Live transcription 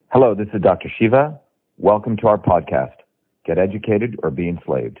Hello, this is Dr. Shiva. Welcome to our podcast, Get Educated or Be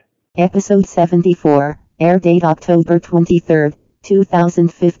Enslaved. Episode 74, air date October 23rd,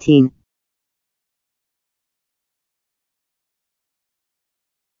 2015.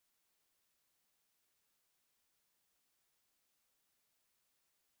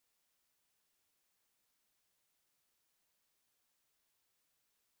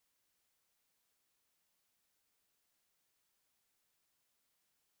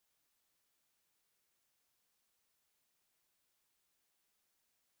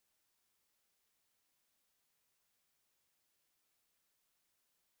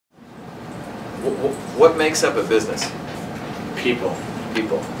 What makes up a business? People.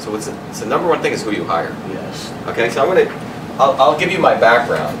 People. So it's the number one thing is who you hire. Yes. Okay, so I'll give you my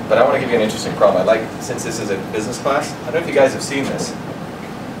background, but I want to give you an interesting problem. Since this is a business class, I don't know if you guys have seen this,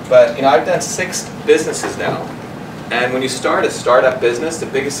 but I've done 6 businesses now, and when you start a startup business, the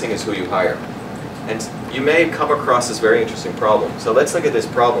biggest thing is who you hire. And you may come across this very interesting problem. So let's look at this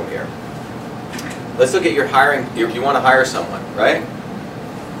problem here. Let's look at your hiring. You want to hire someone, right?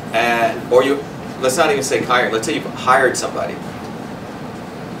 Let's not even say hiring. Let's say you've hired somebody.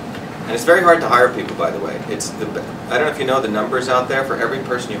 And it's very hard to hire people, by the way. I don't know if you know the numbers out there. For every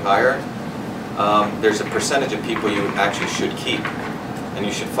person you hire, there's a percentage of people you actually should keep, and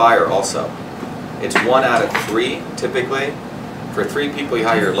you should fire also. It's 1 out of 3, typically. For 3 people you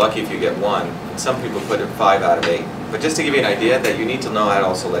hire, you're lucky if you get 1. And some people put it 5 out of 8. But just to give you an idea that you need to know how to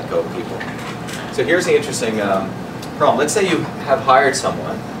also let go of people. So here's the interesting problem. Let's say you have hired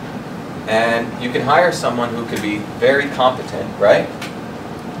someone, and you can hire someone who could be very competent, right?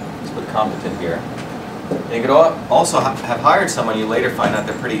 Let's put competent here. And you could also have hired someone you later find out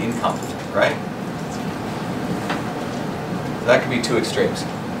they're pretty incompetent, right? So that could be 2 extremes.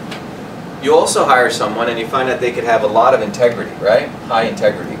 You also hire someone and you find out they could have a lot of integrity, right? High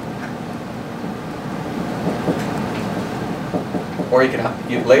integrity. Or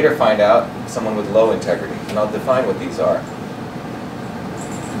you later find out someone with low integrity. And I'll define what these are.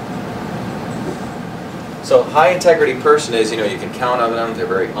 So high integrity person is, you can count on them, they're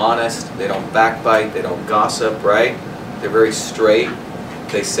very honest, they don't backbite, they don't gossip, right? They're very straight,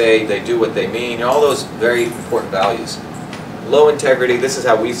 they do what they mean, all those very important values. Low integrity, this is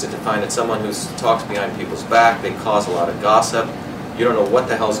how we used to define it, someone who talks behind people's back, they cause a lot of gossip. You don't know what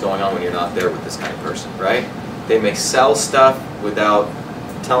the hell's going on when you're not there with this kind of person, right? They may sell stuff without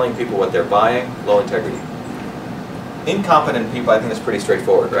telling people what they're buying, low integrity. Incompetent people, I think that's pretty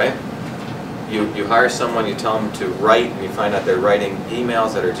straightforward, right? You hire someone, you tell them to write, and you find out they're writing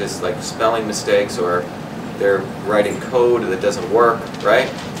emails that are just like spelling mistakes, or they're writing code that doesn't work, right?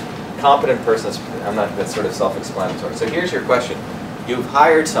 Competent person, that's sort of self-explanatory. So here's your question. You've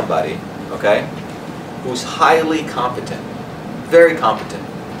hired somebody, okay, who's highly competent, very competent,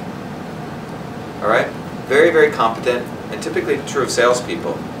 all right? Very, very competent, and typically true of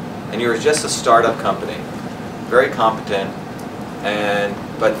salespeople. And you're just a startup company, very competent,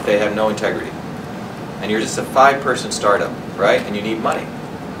 but they have no integrity. And you're just a 5-person startup, right? And you need money.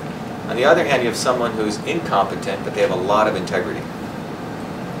 On the other hand, you have someone who's incompetent, but they have a lot of integrity.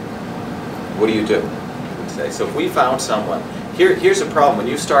 What do you do? So if we found someone, here's a problem. When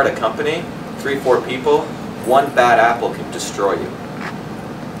you start a company, 3, 4 people, 1 bad apple can destroy you.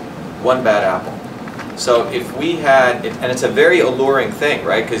 1 bad apple. So if we had, and it's a very alluring thing,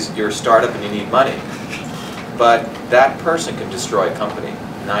 right? Because you're a startup and you need money. But that person can destroy a company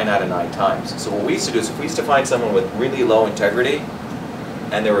 9 out of 9 times. So what we used to do is if we used to find someone with really low integrity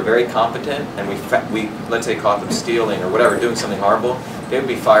and they were very competent, and we let's say caught them stealing or whatever, doing something horrible, they would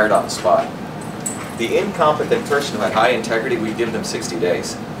be fired on the spot. The incompetent person who had high integrity, we'd give them 60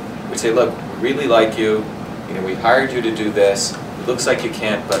 days. We'd say, look, we really like you, we hired you to do this, it looks like you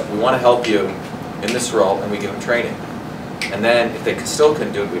can't, but we want to help you in this role, and we give them training. And then if they still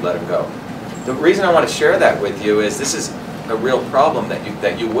couldn't do it, we'd let them go. The reason I want to share that with you is this is a real problem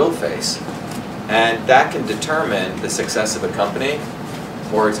that you will face, and that can determine the success of a company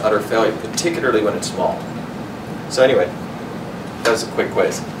or its utter failure, particularly when it's small. So anyway, that was a quick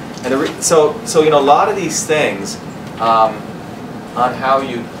quiz. And so a lot of these things on how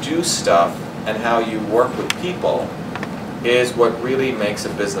you do stuff and how you work with people is what really makes a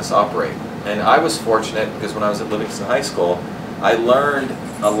business operate. And I was fortunate because when I was at Livingston High School, I learned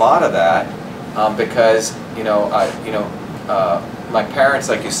a lot of that because my parents,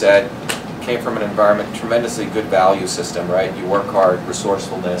 like you said, came from an environment, tremendously good value system, right? You work hard,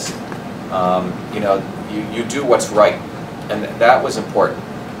 resourcefulness, you do what's right, and that was important.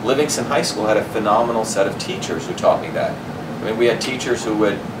 Livingston High School had a phenomenal set of teachers who taught me that. I mean, we had teachers who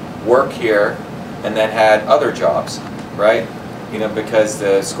would work here and then had other jobs, right? you know, because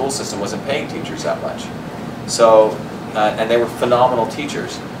the school system wasn't paying teachers that much. So, and they were phenomenal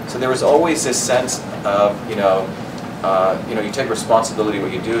teachers. So there was always this sense of, you know, you take responsibility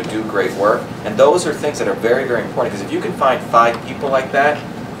what you do great work, and those are things that are very, very important, because if you can find 5 people like that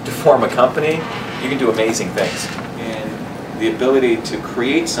to form a company, you can do amazing things. And the ability to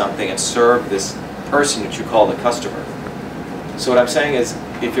create something and serve this person that you call the customer. So what I'm saying is,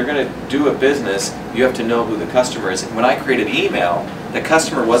 if you're going to do a business, you have to know who the customer is. When I created email, the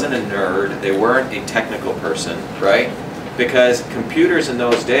customer wasn't a nerd, they weren't a technical person, right? Because computers in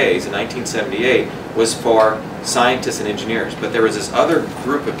those days, in 1978, was for scientists and engineers. But there was this other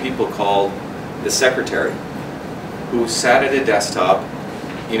group of people called the secretary, who sat at a desktop.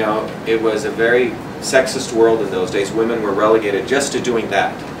 You know, it was a very sexist world in those days. Women were relegated just to doing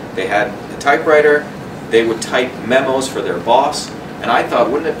that. They had a typewriter, they would type memos for their boss, and I thought,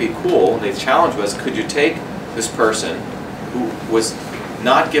 wouldn't it be cool, and the challenge was, could you take this person who was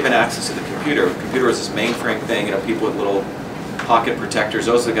not given access to the computer. The computer was this mainframe thing, you know, people with little pocket protectors,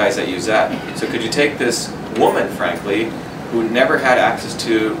 those are the guys that use that. So could you take this woman, frankly, who never had access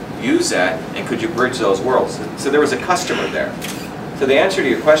to use that, and could you bridge those worlds? So there was a customer there. So the answer to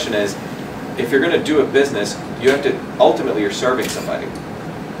your question is, if you're going to do a business, you have to, ultimately you're serving somebody.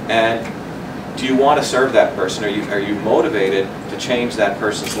 And do you want to serve that person? Are you motivated to change that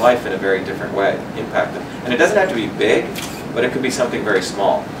person's life in a very different way, impact them? And it doesn't have to be big, but it could be something very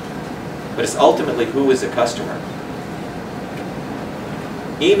small. But it's ultimately, who is the customer?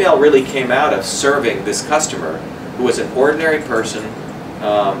 Email really came out of serving this customer, who was an ordinary person,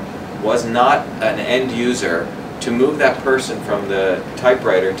 was not an end user, to move that person from the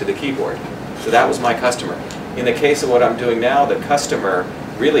typewriter to the keyboard. So that was my customer. In the case of what I'm doing now, the customer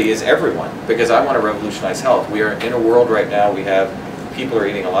really is everyone, because I want to revolutionize health. We are in a world right now, we have people are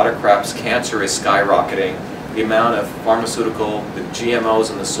eating a lot of craps, cancer is skyrocketing, the amount of pharmaceutical, the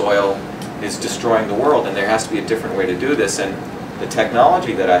GMOs in the soil is destroying the world, and there has to be a different way to do this. And the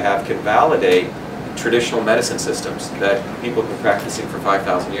technology that I have can validate traditional medicine systems that people have been practicing for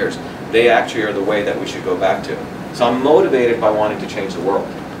 5,000 years. They actually are the way that we should go back to. So I'm motivated by wanting to change the world.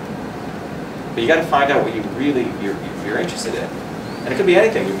 But you got to find out what you're interested in. And it could be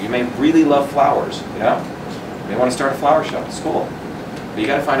anything. You may really love flowers, you know? You may want to start a flower shop. It's cool. But you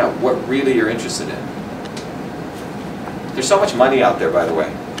got to find out what really you're interested in. There's so much money out there, by the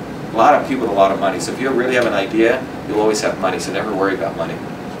way. A lot of people with a lot of money. So if you really have an idea, you'll always have money, so never worry about money.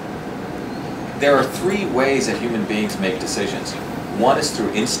 There are 3 ways that human beings make decisions. One is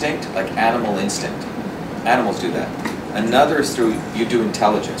through instinct, like animal instinct. Animals do that. Another is through, you do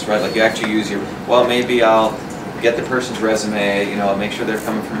intelligence, right? Like you actually use your, well, maybe I'll get the person's resume, you know, I'll make sure they're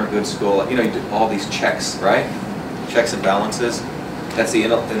coming from a good school. You know, you do all these checks, right? Checks and balances. That's the,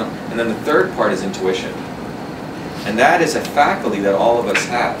 and then the third part is intuition. And that is a faculty that all of us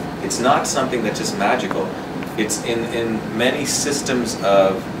have. It's not something that's just magical. It's in many systems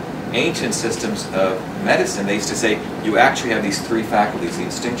of, ancient systems of medicine, they used to say you actually have these 3 faculties: the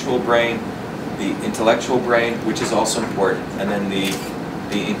instinctual brain, the intellectual brain, which is also important, and then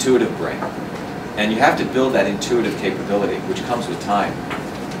the intuitive brain. And you have to build that intuitive capability, which comes with time.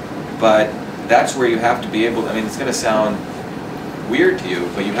 But that's where you have to be able, I mean, it's going to sound weird to you,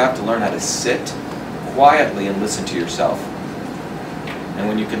 but you have to learn how to sit quietly and listen to yourself. And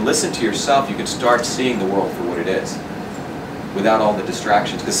when you can listen to yourself, you can start seeing the world for what it is, without all the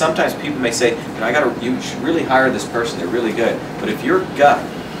distractions. Because sometimes people may say, you know, you should really hire this person, they're really good. But if your gut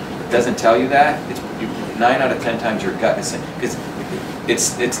doesn't tell you that, it's 9 out of 10 times your gut is saying, because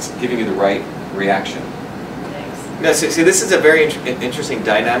it's giving you the right reaction. Thanks. Now, see, this is a very interesting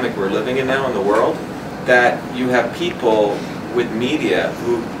dynamic we're living in now in the world, that you have people with media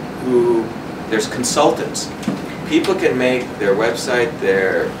who there's consultants. People can make their website,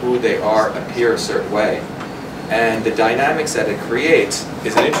 who they are, appear a certain way. And the dynamics that it creates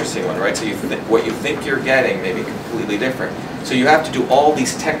is an interesting one, right? So what you think you're getting may be completely different. So you have to do all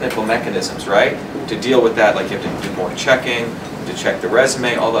these technical mechanisms, right? To deal with that, like you have to do more checking, to check the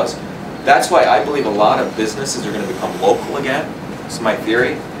resume, all those. That's why I believe a lot of businesses are going to become local again. It's my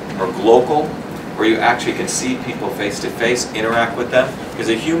theory. Or global, where you actually can see people face to face, interact with them. Because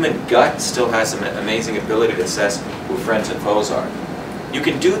a human gut still has an amazing ability to assess who friends and foes are. You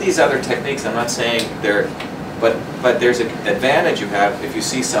can do these other techniques, I'm not saying they're, but there's an advantage you have if you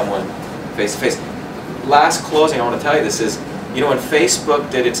see someone face to face. Last closing, I want to tell you this is, you know, when Facebook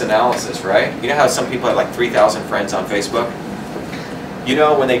did its analysis, right? You know how some people have like 3,000 friends on Facebook? You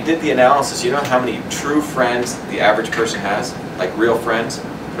know, when they did the analysis, you know how many true friends the average person has? Like real friends?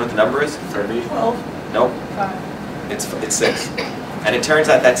 You know what the number is? 12? Nope. 5. It's 6. And it turns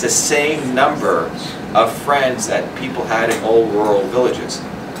out that's the same number of friends that people had in old rural villages.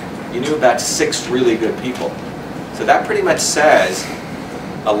 You knew about 6 really good people. So that pretty much says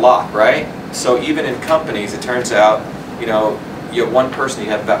a lot, right? So even in companies, it turns out, you have one person, you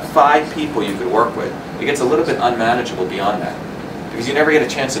have about 5 people you could work with. It gets a little bit unmanageable beyond that, because you never get a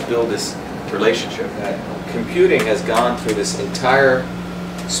chance to build this relationship. That computing has gone through this entire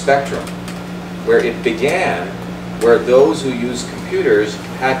spectrum, where it began, where those who use computers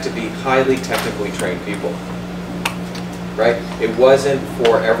had to be highly technically trained people. Right? It wasn't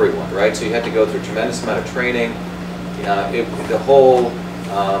for everyone, right? So you had to go through a tremendous amount of training. The whole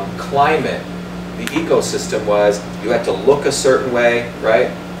climate, the ecosystem was, you had to look a certain way, right?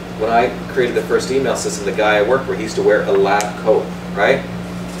 When I created the first email system, the guy I worked with, he used to wear a lab coat, right?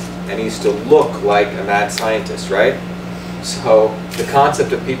 And he used to look like a mad scientist, right? So the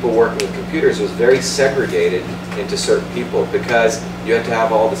concept of people working with computers was very segregated into certain people, because you had to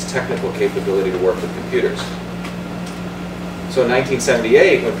have all this technical capability to work with computers. So in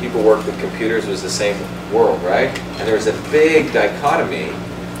 1978, when people worked with computers, it was the same world, right? And there was a big dichotomy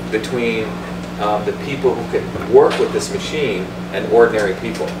between the people who could work with this machine and ordinary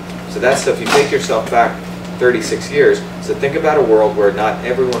people. So that's, if you take yourself back 36 years, so think about a world where not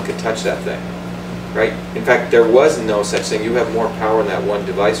everyone could touch that thing, right? In fact, there was no such thing. You have more power in that one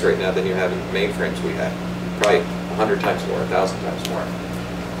device right now than you have in the mainframes we had. Probably 100 times more, 1,000 times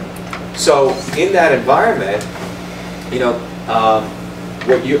more. So in that environment,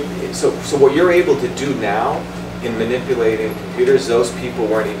 what you're able to do now in manipulating computers, those people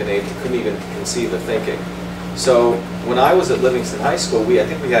couldn't even conceive of thinking. So when I was at Livingston High School, I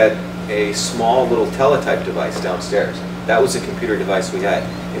think we had a small little teletype device downstairs. That was a computer device we had.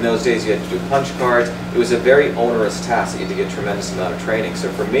 In those days, you had to do punch cards. It was a very onerous task. You had to get a tremendous amount of training.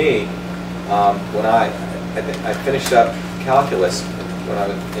 So for me, when I finished up calculus when I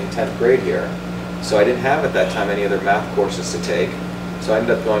was in 10th grade here, so I didn't have at that time any other math courses to take. So I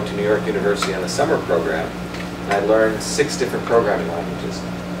ended up going to New York University on a summer program, and I learned 6 different programming languages.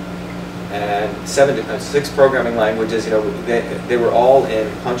 And 6 programming languages, they were all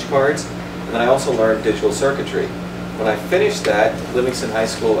in punch cards, and then I also learned digital circuitry. When I finished that, Livingston High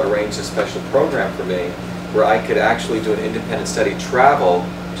School arranged a special program for me where I could actually do an independent study, travel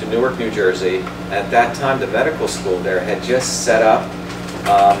to Newark, New Jersey. And at that time, the medical school there had just set up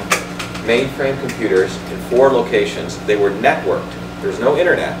mainframe computers in 4 locations. They were networked. There was no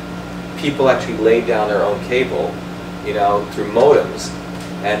internet. People actually laid down their own cable, through modems,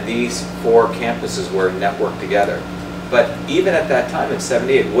 and these 4 campuses were networked together. But even at that time in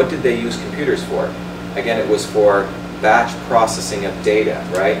 '78, what did they use computers for? Again, it was for batch processing of data,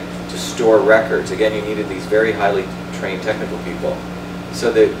 right? To store records. Again, you needed these very highly trained technical people.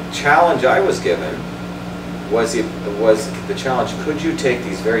 So the challenge I was given was the challenge, could you take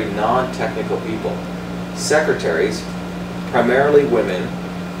these very non-technical people, secretaries, primarily women,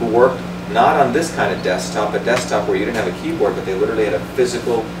 who worked not on this kind of desktop, a desktop where you didn't have a keyboard, but they literally had a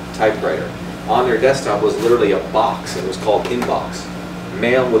physical typewriter. On their desktop was literally a box. It was called inbox.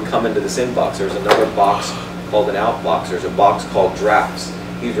 Mail would come into this inbox. There was another box called an outbox. There's a box called drafts.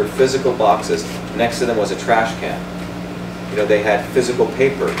 These were physical boxes. Next to them was a trash can. They had physical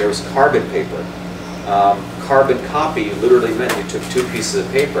paper. There was carbon paper. Carbon copy literally meant you took 2 pieces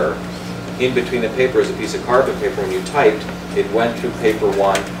of paper. In between the paper is a piece of carbon paper. When you typed, it went through paper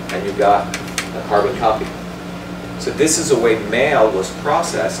 1 and you got a carbon copy. So this is a way mail was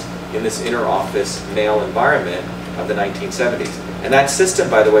processed in this inter-office mail environment of the 1970s. And that system,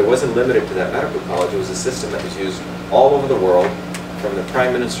 by the way, wasn't limited to that medical college. It was a system that was used all over the world, from the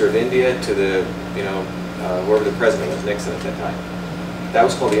Prime Minister of India to the, whoever the president was, Nixon at that time. That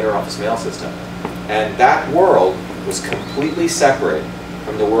was called the inter-office mail system. And that world was completely separate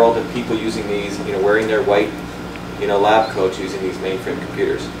from the world of people using these, wearing their white, lab coats, using these mainframe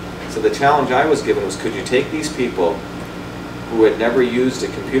computers. So the challenge I was given was, could you take these people who had never used a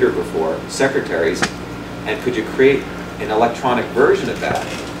computer before, secretaries, and could you create an electronic version of that?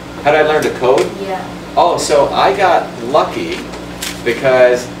 Had I learned to code? Yeah. Oh, so I got lucky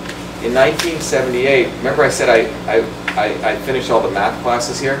because in 1978, remember I said I finished all the math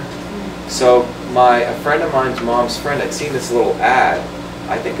classes here? So a friend of mine's mom's friend had seen this little ad,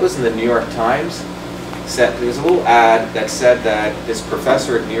 I think it was in the New York Times. There was a little ad that said that this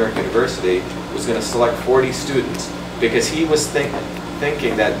professor at New York University was going to select 40 students because he was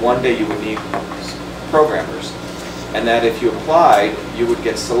thinking that one day you would need programmers, and that if you applied, you would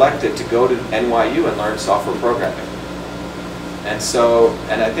get selected to go to NYU and learn software programming. And so,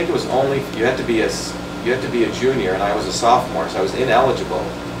 and I think it was only you had to be a junior, and I was a sophomore, so I was ineligible.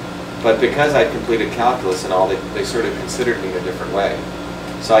 But because I completed calculus and all, they sort of considered me in a different way.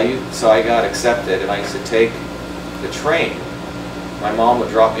 So I got accepted, and I used to take the train. My mom would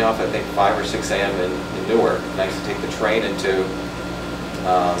drop me off, I think 5 or 6 a.m. in Newark, and I used to take the train into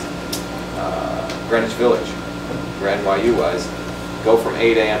Greenwich Village, where NYU was, go from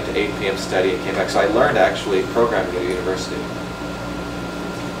 8 a.m. to 8 p.m. study, and came back. So I learned actually programming at a university.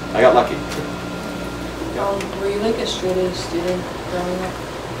 I got lucky. Were you like a straight A student growing up?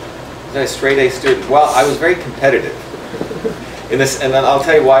 Was I a straight A student? Well, I was very competitive. In this, and then I'll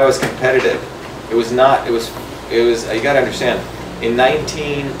tell you why I was competitive. It was not. It was. You got to understand. In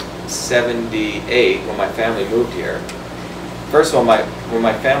 1978, when my family moved here, first of all, when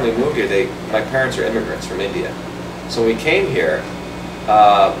my family moved here, my parents are immigrants from India. So when we came here,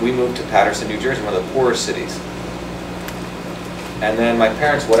 we moved to Paterson, New Jersey, one of the poorest cities. And then my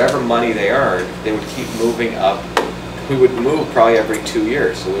parents, whatever money they earned, they would keep moving up. We would move probably every 2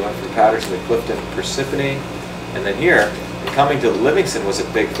 years. So we went from Paterson to Clifton, Parsippany, and then here. And coming to Livingston was a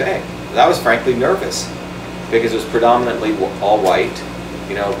big thing. And I was frankly nervous because it was predominantly all white,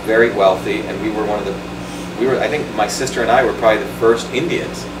 you know, very wealthy, and we were I think my sister and I were probably the first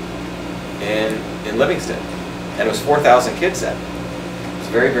Indians in Livingston. And it was 4,000 kids then. It was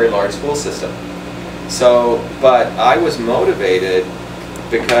a very, very large school system. So, but I was motivated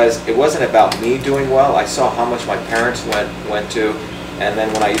because it wasn't about me doing well. I saw how much my parents went to, and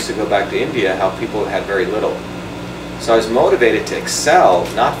then when I used to go back to India, how people had very little. So I was motivated to excel,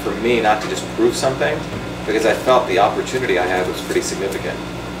 not for me, not to just prove something, because I felt the opportunity I had was pretty significant.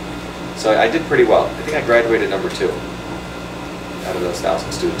 So I did pretty well. I think I graduated number 2 out of those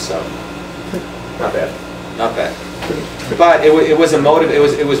 1,000 students. So Not bad. not bad. But it was a motive.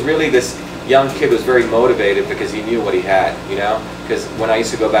 It was really this young kid was very motivated because he knew what he had. You know, because when I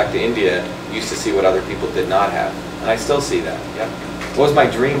used to go back to India, I used to see what other people did not have, and I still see that. Yeah. What was my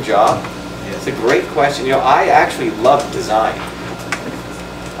dream job? It's a great question. You know, I actually love design.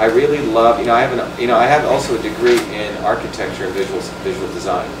 I really love. You know, I have also a degree in architecture and visual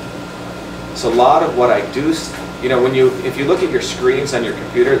design. So a lot of what I do, you know, if you look at your screens on your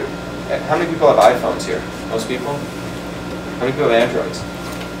computer, how many people have iPhones here? Most people? How many people have Androids?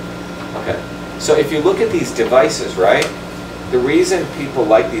 Okay. So if you look at these devices, right, the reason people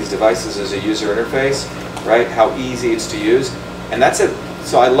like these devices is a user interface, right, how easy it's to use. And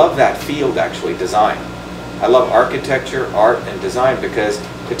so I love that field actually, design. I love architecture, art, and design because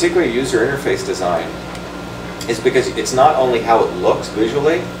particularly user interface design is because it's not only how it looks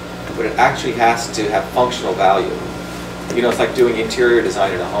visually, but it actually has to have functional value. You know, it's like doing interior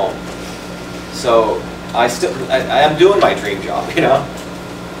design in a home. So I am doing my dream job, you know,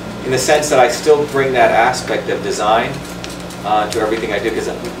 in the sense that I still bring that aspect of design to everything I do, because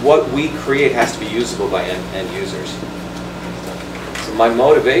what we create has to be usable by end users. So my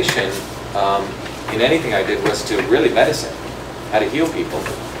motivation in anything I did was to really medicine, how to heal people.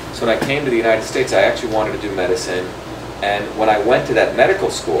 So when I came to the United States, I actually wanted to do medicine. And when I went to that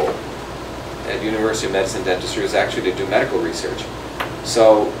medical school at University of Medicine Dentistry, was actually to do medical research.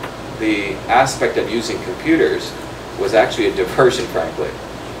 So the aspect of using computers was actually a diversion, frankly.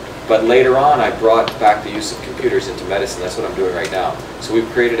 But later on, I brought back the use of computers into medicine. That's what I'm doing right now. So we've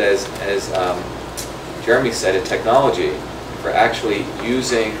created, as Jeremy said, a technology for actually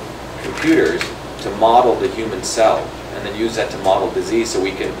using computers to model the human cell, and then use that to model disease, so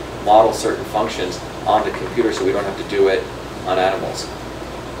we can model certain functions on the computer so we don't have to do it on animals.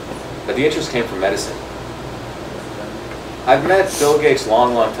 But the interest came from medicine. I've met Bill Gates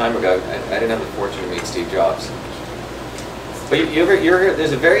long time ago. I didn't have the fortune to meet Steve Jobs. But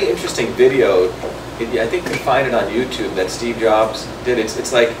there's a very interesting video, I think you can find it on YouTube, that Steve Jobs did.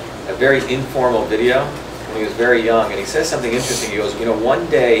 It's like a very informal video when he was very young, and he says something interesting. He goes, you know, one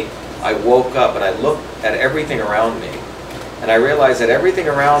day I woke up and I looked at everything around me, and I realized that everything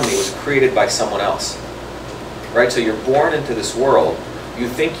around me was created by someone else. Right? So you're born into this world, you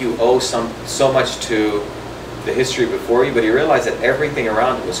think you owe so much to the history before you, but you realize that everything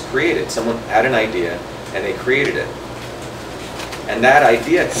around you was created. Someone had an idea and they created it. And that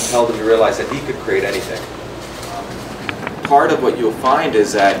idea compelled him to realize that he could create anything. Part of what you'll find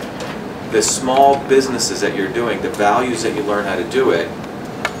is that the small businesses that you're doing, the values that you learn how to do it,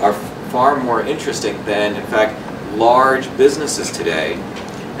 are far more interesting than, in fact, large businesses today,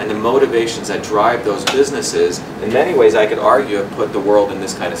 and the motivations that drive those businesses. In many ways, I could argue, have put the world in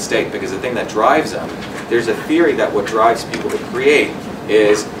this kind of state, because the thing that drives them, there's a theory that what drives people to create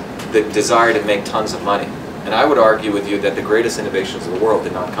is the desire to make tons of money. And I would argue with you that the greatest innovations in the world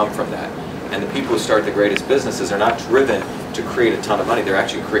did not come from that. And the people who start the greatest businesses are not driven to create a ton of money. They're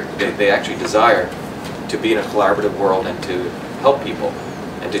actually they actually desire to be in a collaborative world and to help people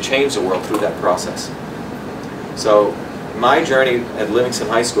and to change the world through that process. So my journey at Livingston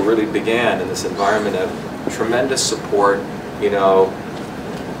High School really began in this environment of tremendous support, you know,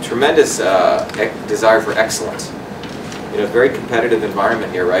 tremendous desire for excellence. You know, very competitive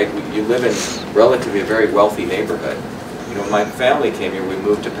environment here, right? You live in relatively a very wealthy neighborhood. You know, when my family came here, we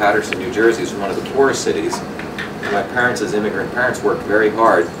moved to Paterson, New Jersey. It's one of the poorest cities. And my parents, as immigrant parents, worked very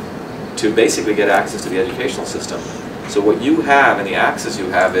hard to basically get access to the educational system. So what you have and the access you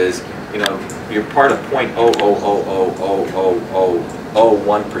have is, you know, you're part of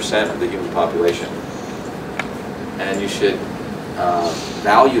 0.0000001% of the human population. And you should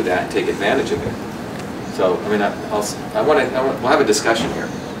value that and take advantage of it. So, I mean, we'll have a discussion here.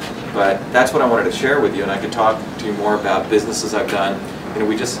 But that's what I wanted to share with you, and I could talk to you more about businesses I've done. You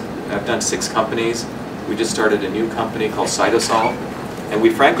know, I've done 6 companies. We just started a new company called Cytosolve, and we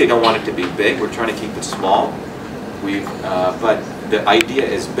frankly don't want it to be big. We're trying to keep it small. But the idea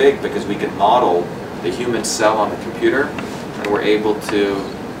is big because we can model the human cell on the computer, and we're able to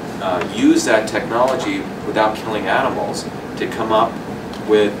use that technology without killing animals to come up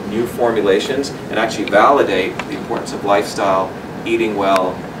with new formulations and actually validate the importance of lifestyle, eating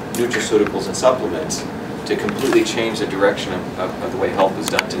well, nutraceuticals and supplements to completely change the direction of the way health is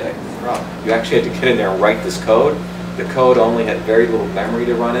done today. You actually had to get in there and write this code. The code only had very little memory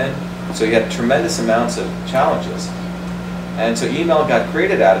to run in, so you had tremendous amounts of challenges. And so email got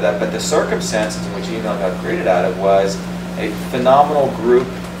created out of that, but the circumstances in which email got created out of was a phenomenal group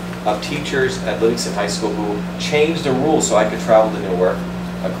of teachers at Livingston High School who changed the rules so I could travel to Newark,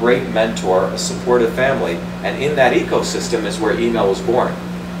 a great mentor, a supportive family, and in that ecosystem is where email was born.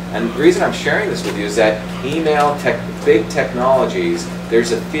 And the reason I'm sharing this with you is that big technologies,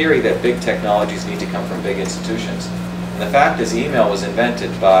 there's a theory that big technologies need to come from big institutions. And the fact is email was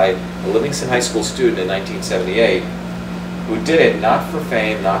invented by a Livingston High School student in 1978 who did it not for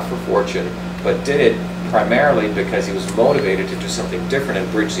fame, not for fortune, but did it primarily because he was motivated to do something different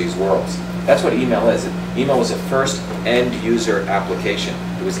and bridge these worlds. That's what email is. Email was a first end-user application.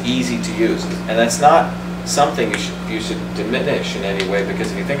 It was easy to use. And that's not something you should diminish in any way,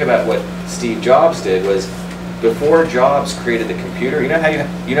 because if you think about what Steve Jobs did was, before Jobs created the computer, you guys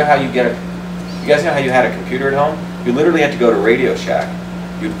know how you had a computer at home? You literally had to go to Radio Shack.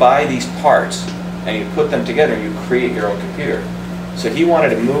 You'd buy these parts and you put them together and you create your own computer. So he wanted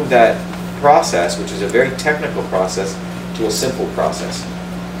to move that process, which is a very technical process, to a simple process.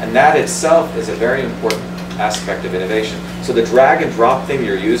 And that itself is a very important aspect of innovation. So the drag and drop thing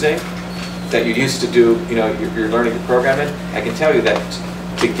you're using, that you used to do, you know, you're learning to program in, I can tell you that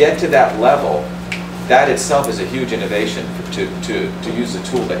to get to that level, that itself is a huge innovation to use the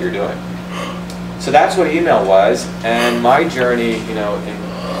tool that you're doing. So that's what email was, and my journey, you know, in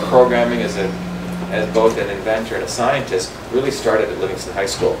programming as both an inventor and a scientist really started at Livingston High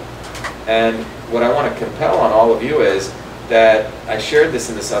School. And what I want to compel on all of you is that I shared this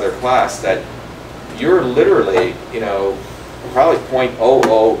in this other class, that you're literally, you know, probably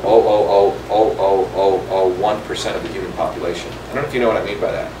 0.0000001% of the human population. I don't know if you know what I mean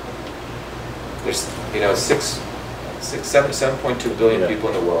by that. There's, you know, 7.2 billion people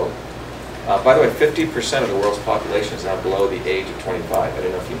in the world. By the way, 50% of the world's population is now below the age of 25. I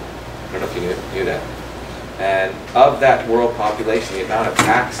don't know if you knew that. And of that world population, the amount of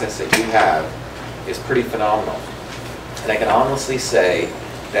access that you have is pretty phenomenal. And I can honestly say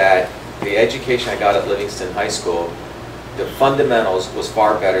that the education I got at Livingston High School, the fundamentals was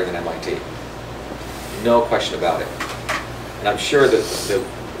far better than MIT. No question about it. And I'm sure that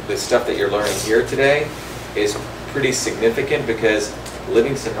the stuff that you're learning here today is pretty significant, because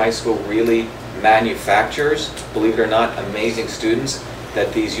Livingston High School really manufactures, believe it or not, amazing students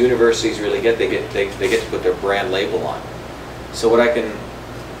that these universities really get. They get to put their brand label on. So what I can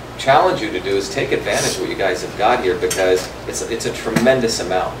challenge you to do is take advantage of what you guys have got here, because it's a tremendous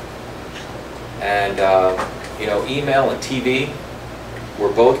amount. And you know, email and TV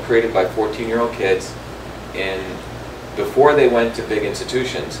were both created by 14-year-old kids before they went to big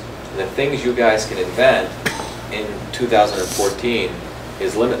institutions. And the things you guys can invent in 2014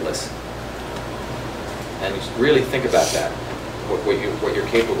 is limitless. And just really think about that, what you're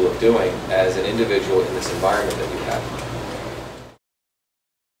capable of doing as an individual in this environment that you have.